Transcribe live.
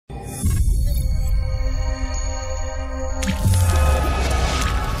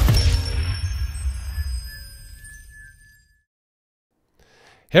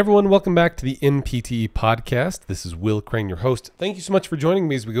Hey everyone, welcome back to the NPTE podcast. This is Will Crane, your host. Thank you so much for joining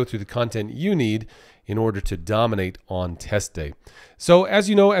me as we go through the content you need in order to dominate on test day. So as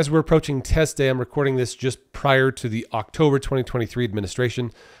you know, as we're approaching test day, I'm recording this just prior to the October 2023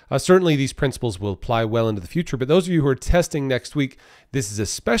 administration. Certainly these principles will apply well into the future, but those of you who are testing next week, this is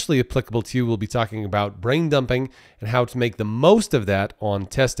especially applicable to you. We'll be talking about brain dumping and how to make the most of that on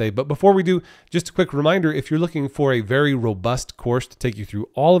test day. But before we do, just a quick reminder, if you're looking for a very robust course to take you through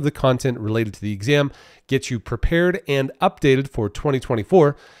all of the content related to the exam, get you prepared and updated for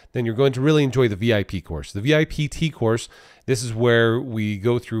 2024, then you're going to really enjoy the VIP course. The VIPT course, this is where we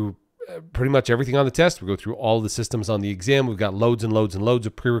go through pretty much everything on the test. We go through all the systems on the exam. We've got loads and loads and loads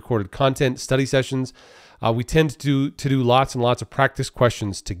of pre-recorded content, study sessions. We tend to do lots and lots of practice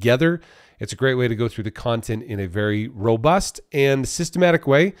questions together. It's a great way to go through the content in a very robust and systematic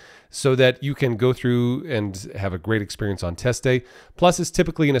way so that you can go through and have a great experience on test day. Plus, it's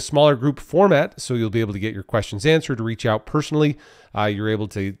typically in a smaller group format, so you'll be able to get your questions answered, to reach out personally. You're able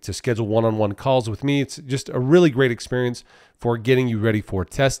to schedule one-on-one calls with me. It's just a really great experience for getting you ready for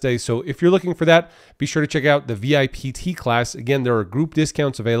test day. So if you're looking for that, be sure to check out the VIPT class. Again, there are group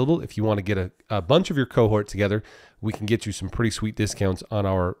discounts available. If you want to get a bunch of your cohort together, we can get you some pretty sweet discounts on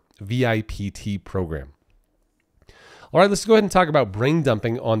our VIPT program. All right, let's go ahead and talk about brain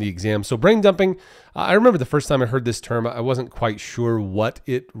dumping on the exam. So brain dumping, I remember the first time I heard this term, I wasn't quite sure what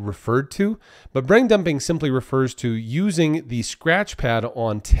it referred to, but brain dumping simply refers to using the scratch pad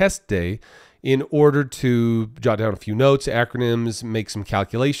on test day in order to jot down a few notes, acronyms, make some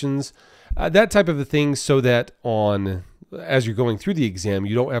calculations, that type of a thing, so that as you're going through the exam,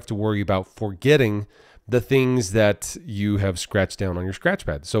 you don't have to worry about forgetting the things that you have scratched down on your scratch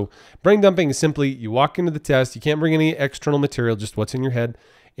pad. So brain dumping is simply, you walk into the test, you can't bring any external material, just what's in your head,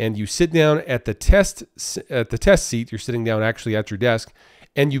 and you sit down at the test seat. You're sitting down actually at your desk,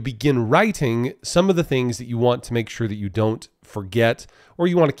 and you begin writing some of the things that you want to make sure that you don't forget or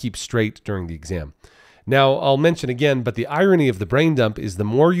you want to keep straight during the exam. Now, I'll mention again, but the irony of the brain dump is the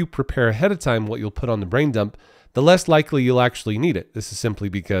more you prepare ahead of time what you'll put on the brain dump, the less likely you'll actually need it. This is simply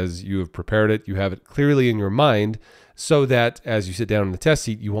because you have prepared it, you have it clearly in your mind, so that as you sit down in the test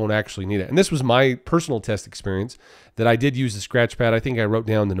seat, you won't actually need it. And this was my personal test experience, that I did use the scratch pad. I think I wrote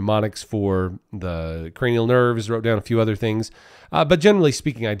down the mnemonics for the cranial nerves, wrote down a few other things. But generally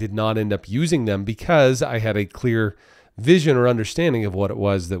speaking, I did not end up using them because I had a clear vision or understanding of what it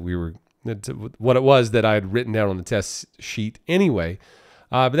was that I had written down on the test sheet anyway.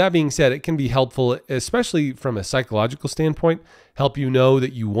 But that being said, it can be helpful, especially from a psychological standpoint, help you know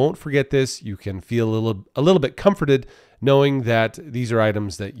that you won't forget this. You can feel a little bit comforted knowing that these are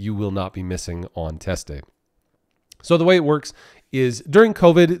items that you will not be missing on test day. So the way it works is during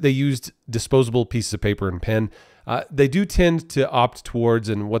COVID, they used disposable pieces of paper and pen. They do tend to opt towards,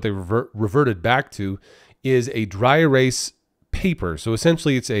 and what they reverted back to is a dry erase paper. So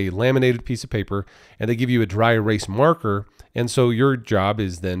essentially it's a laminated piece of paper, and they give you a dry erase marker. And so your job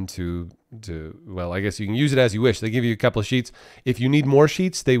is then well, I guess you can use it as you wish. They give you a couple of sheets. If you need more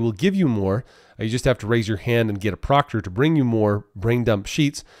sheets, they will give you more. You just have to raise your hand and get a proctor to bring you more brain dump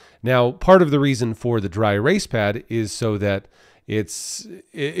sheets. Now, part of the reason for the dry erase pad is so that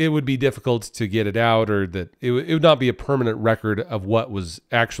it would be difficult to get it out, or that it would not be a permanent record of what was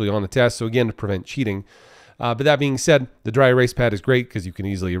actually on the test. So again, to prevent cheating. But that being said, the dry erase pad is great because you can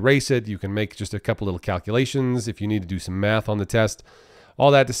easily erase it. You can make just a couple little calculations if you need to do some math on the test.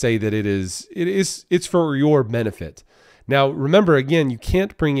 All that to say that it's for your benefit. Now, remember, again, you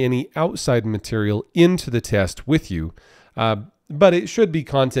can't bring any outside material into the test with you, but it should be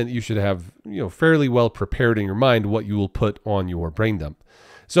content you should have fairly well prepared in your mind what you will put on your brain dump.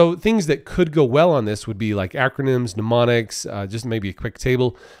 So things that could go well on this would be like acronyms, mnemonics, just maybe a quick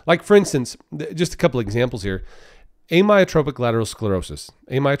table. Like for instance, just a couple examples here. Amyotrophic lateral sclerosis.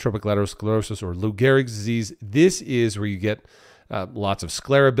 Amyotrophic lateral sclerosis, or Lou Gehrig's disease. This is where you get lots of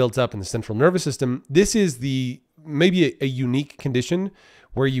sclera built up in the central nervous system. This is maybe a unique condition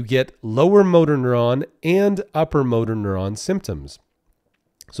where you get lower motor neuron and upper motor neuron symptoms.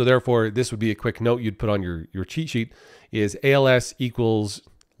 So therefore, this would be a quick note you'd put on your cheat sheet, is ALS equals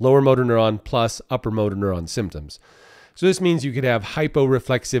lower motor neuron plus upper motor neuron symptoms. So this means you could have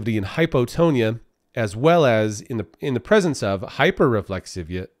hyporeflexivity and hypotonia, as well as in the presence of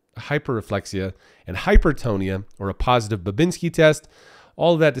hyperreflexia and hypertonia, or a positive Babinski test.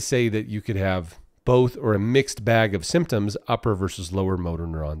 All of that to say that you could have both, or a mixed bag of symptoms, upper versus lower motor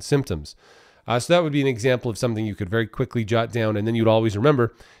neuron symptoms. So that would be an example of something you could very quickly jot down, and then you'd always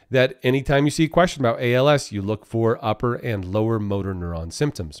remember that anytime you see a question about ALS, you look for upper and lower motor neuron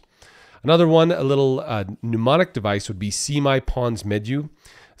symptoms. Another one, a little mnemonic device, would be See My Pons Medu.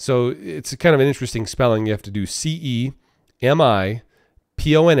 So it's kind of an interesting spelling. You have to do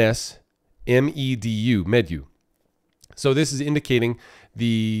C-E-M-I-P-O-N-S-M-E-D-U, medu. So this is indicating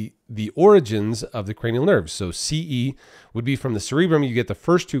the origins of the cranial nerves. So CE would be from the cerebrum, you get the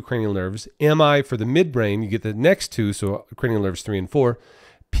first two cranial nerves. MI for the midbrain, you get the next two, so cranial nerves 3 and 4.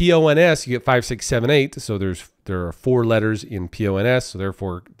 PONS, you get 5, 6, 7, 8. So there are 4 letters in PONS, so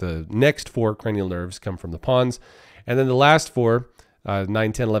therefore the next 4 cranial nerves come from the pons. And then the last 4,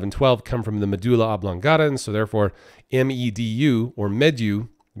 9, 10, 11, 12, come from the medulla oblongata, and so therefore MEDU, or MEDU,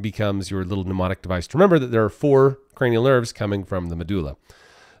 becomes your little mnemonic device to remember that there are 4 cranial nerves coming from the medulla.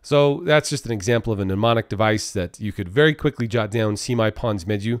 So that's just an example of a mnemonic device that you could very quickly jot down. CMI pons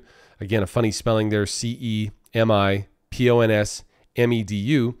medu. Again, a funny spelling there,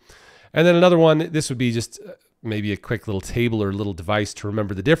 C-E-M-I-P-O-N-S-M-E-D-U. And then another one, this would be just maybe a quick little table or little device to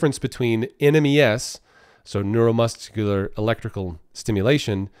remember the difference between NMES, so neuromuscular electrical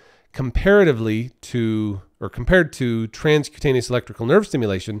stimulation, compared to transcutaneous electrical nerve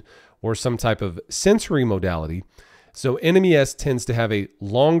stimulation, or some type of sensory modality. So NMES tends to have a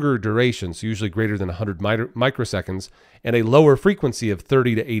longer duration, so usually greater than 100 microseconds, and a lower frequency of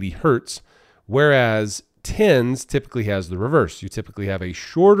 30 to 80 hertz, whereas TENS typically has the reverse. You typically have a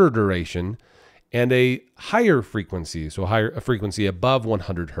shorter duration and a higher frequency, so a frequency above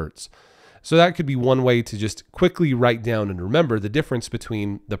 100 hertz. So that could be one way to just quickly write down and remember the difference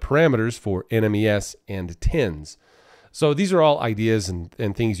between the parameters for NMES and TENS. So these are all ideas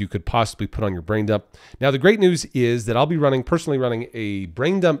and things you could possibly put on your brain dump. Now, the great news is that I'll be personally running a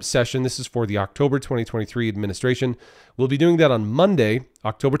brain dump session. This is for the October 2023 administration. We'll be doing that on Monday,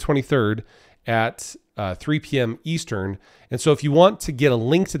 October 23rd at 3 p.m. Eastern. And so if you want to get a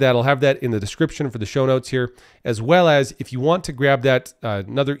link to that, I'll have that in the description for the show notes here, as well as if you want to grab that,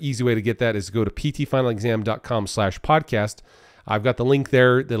 another easy way to get that is to go to ptfinalexam.com/podcast. I've got the link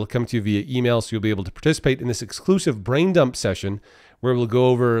there that'll come to you via email, so you'll be able to participate in this exclusive brain dump session where we'll go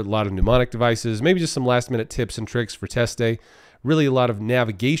over a lot of mnemonic devices, maybe just some last minute tips and tricks for test day, really a lot of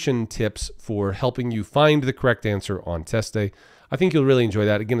navigation tips for helping you find the correct answer on test day. I think you'll really enjoy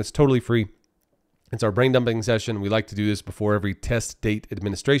that. Again, it's totally free. It's our brain dumping session. We like to do this before every test date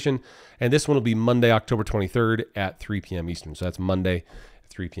administration, and this one will be Monday, October 23rd at 3 p.m. Eastern. So that's Monday,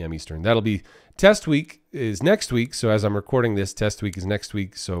 3 p.m. Eastern. That'll be test week is next week. So as I'm recording this, test week is next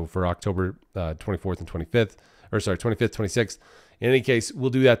week. So for October 24th and 25th, 25th, 26th. In any case,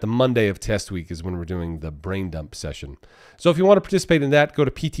 we'll do that the Monday of test week is when we're doing the brain dump session. So if you want to participate in that, go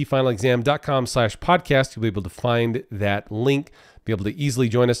to ptfinalexam.com/podcast. You'll be able to find that link, be able to easily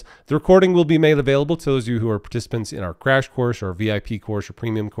join us. The recording will be made available to those of you who are participants in our crash course or VIP course or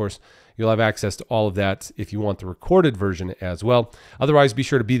premium course. You'll have access to all of that if you want the recorded version as well. Otherwise, be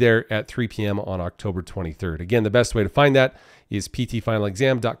sure to be there at 3 p.m. on October 23rd. Again, the best way to find that is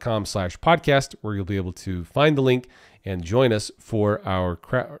ptfinalexam.com/podcast, where you'll be able to find the link and join us for our,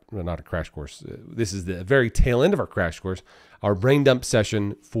 not a crash course. This is the very tail end of our crash course, our brain dump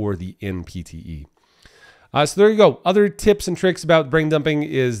session for the NPTE. So there you go. Other tips and tricks about brain dumping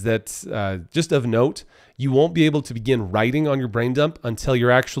is that, just of note, you won't be able to begin writing on your brain dump until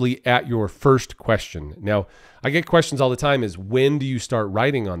you're actually at your first question. Now, I get questions all the time is when do you start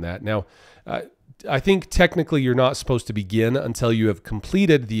writing on that? Now, I think technically you're not supposed to begin until you have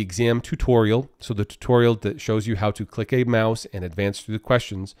completed the exam tutorial. So the tutorial that shows you how to click a mouse and advance through the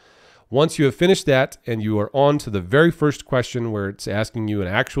questions. Once you have finished that and you are on to the very first question where it's asking you an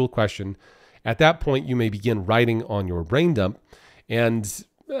actual question, at that point you may begin writing on your brain dump. And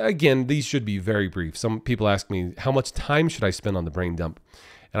again, these should be very brief. Some people ask me, how much time should I spend on the brain dump?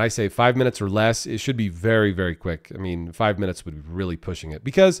 And I say 5 minutes or less. It should be very, very quick. I mean, 5 minutes would be really pushing it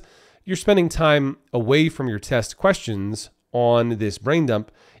because you're spending time away from your test questions on this brain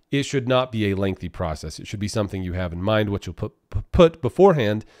dump. It should not be a lengthy process. It should be something you have in mind, what you'll put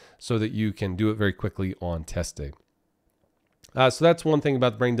beforehand so that you can do it very quickly on test day. So that's one thing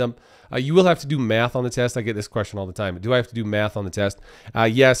about the brain dump. You will have to do math on the test. I get this question all the time. Do I have to do math on the test?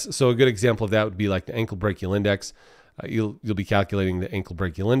 Yes. So a good example of that would be like the ankle brachial index. You'll be calculating the ankle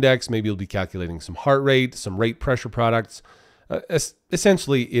brachial index. Maybe you'll be calculating some heart rate, some rate pressure products.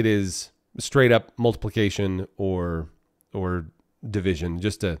 Essentially, it is straight up multiplication or division,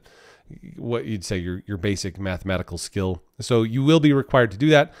 just what you'd say your basic mathematical skill. So you will be required to do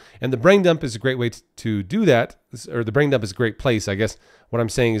that. And the brain dump is a great way to do that, or the brain dump is a great place. I guess what I'm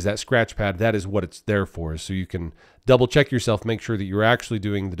saying is that scratch pad, that is what it's there for. So you can double check yourself, make sure that you're actually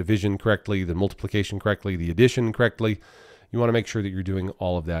doing the division correctly, the multiplication correctly, the addition correctly. You want to make sure that you're doing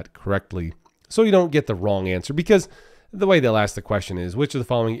all of that correctly so you don't get the wrong answer, because the way they'll ask the question is, which of the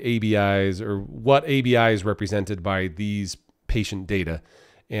following ABIs or what ABI is represented by these patient data?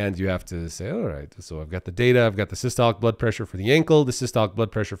 And you have to say, all right, so I've got the data, I've got the systolic blood pressure for the ankle, the systolic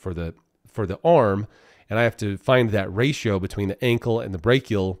blood pressure for the arm, and I have to find that ratio between the ankle and the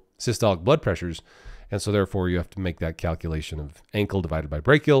brachial systolic blood pressures. And so therefore you have to make that calculation of ankle divided by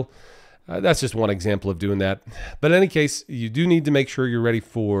brachial. That's just one example of doing that. But in any case, you do need to make sure you're ready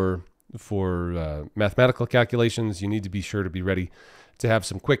for mathematical calculations. You need to be sure to be ready to have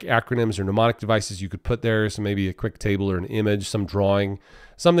some quick acronyms or mnemonic devices you could put there. So maybe a quick table or an image, some drawing,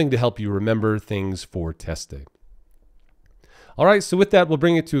 something to help you remember things for test day. All right, so with that, we'll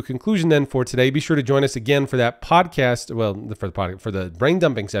bring it to a conclusion then for today. Be sure to join us again for that podcast, for the brain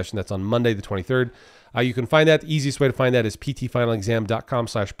dumping session that's on Monday the 23rd. You can find that. The easiest way to find that is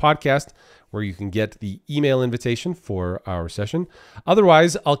ptfinalexam.com/podcast, where you can get the email invitation for our session.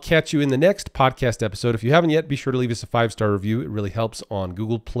 Otherwise, I'll catch you in the next podcast episode. If you haven't yet, be sure to leave us a 5-star review. It really helps on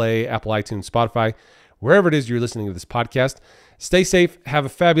Google Play, Apple iTunes, Spotify, wherever it is you're listening to this podcast. Stay safe. Have a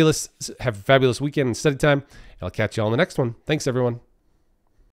fabulous weekend and study time. I'll catch you all in the next one. Thanks, everyone.